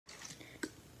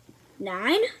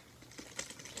9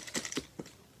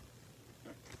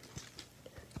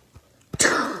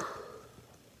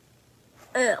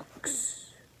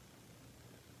 X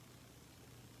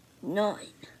 9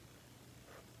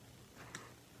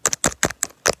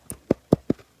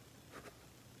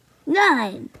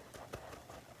 9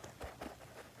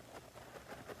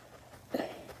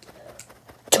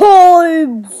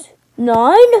 times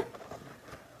 9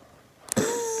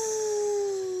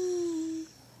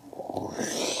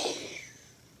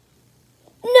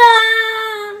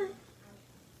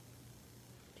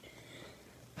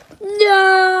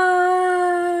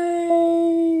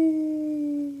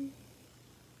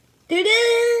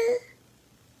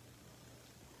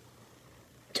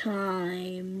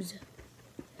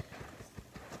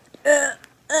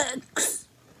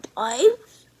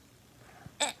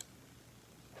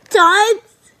 times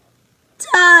X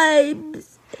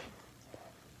times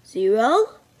 0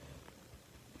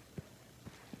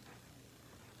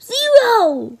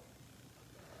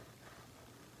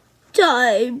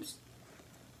 times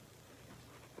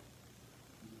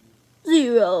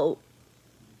 0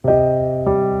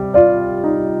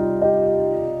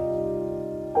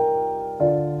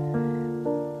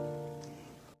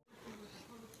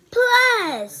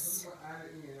 plus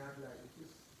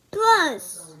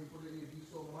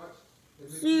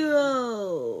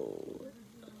 0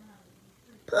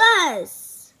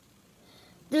 plus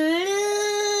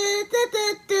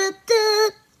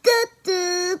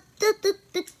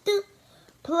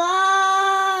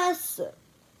plus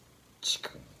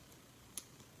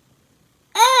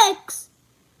X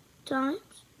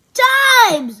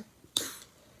times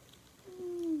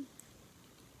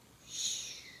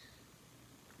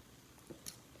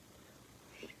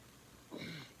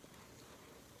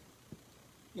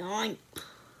 9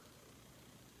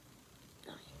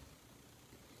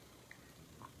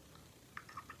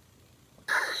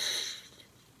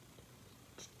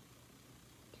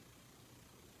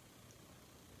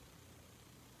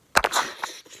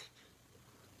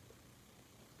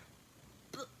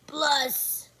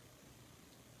 plus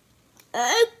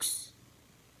X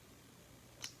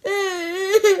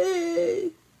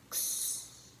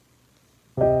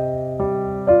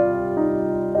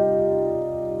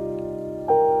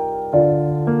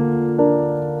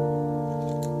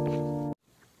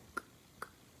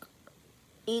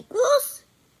equals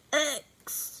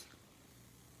X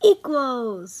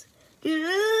equals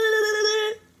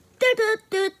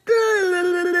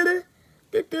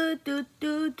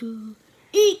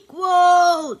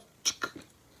equals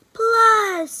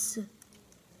plus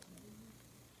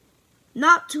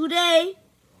not today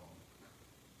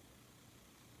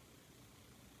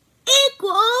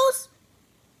equals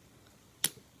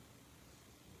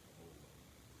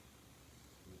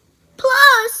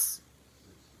plus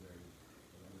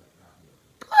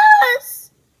X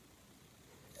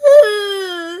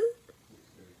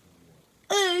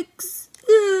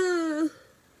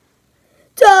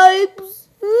times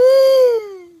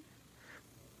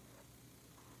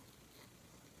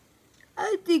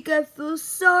I think I feel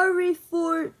sorry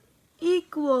for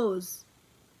equals.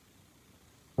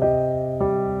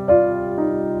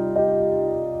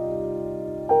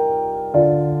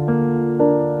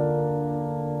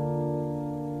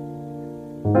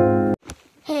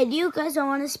 Hey, do you guys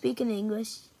want to speak in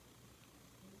English?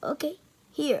 Okay,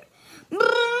 here.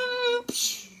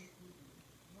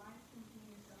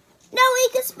 Now we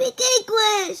can speak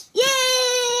English! Yeah!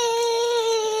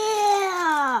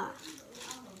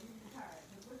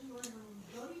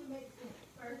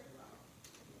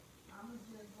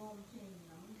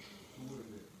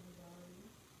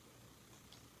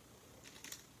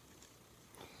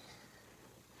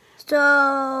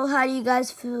 So, how do you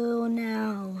guys feel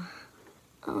now?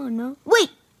 Oh no. Wait!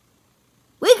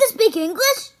 We can speak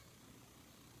English?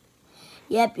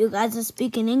 Yep, you guys are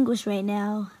speaking English right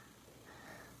now.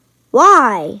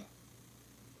 Why?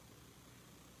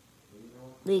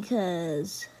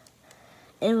 Because,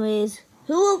 anyways,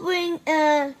 who will bring,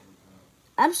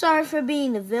 I'm sorry for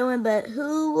being the villain, but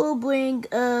who will bring,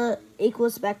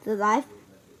 equals back to life?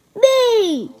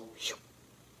 Me!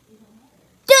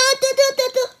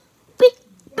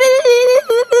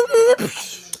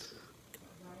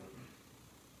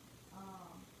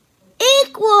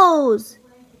 Equals!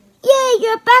 Yay,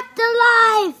 you're back to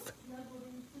life!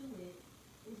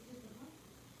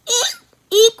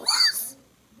 Equals?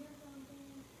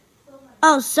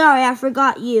 Oh, sorry, I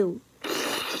forgot you.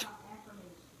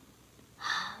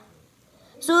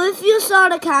 So if you saw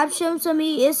the caption to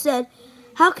me, it said,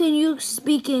 how can you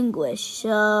speak English?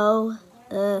 So,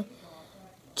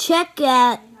 check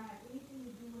at,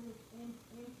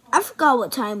 I forgot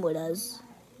what time it was.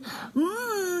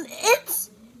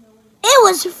 It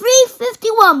was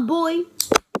 3:51, boy.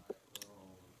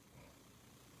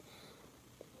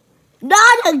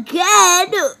 Not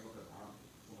again.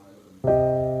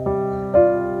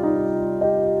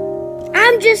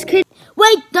 I'm just kidding.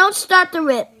 Wait, don't start the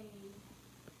rip.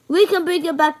 We can bring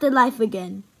it back to life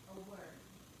again.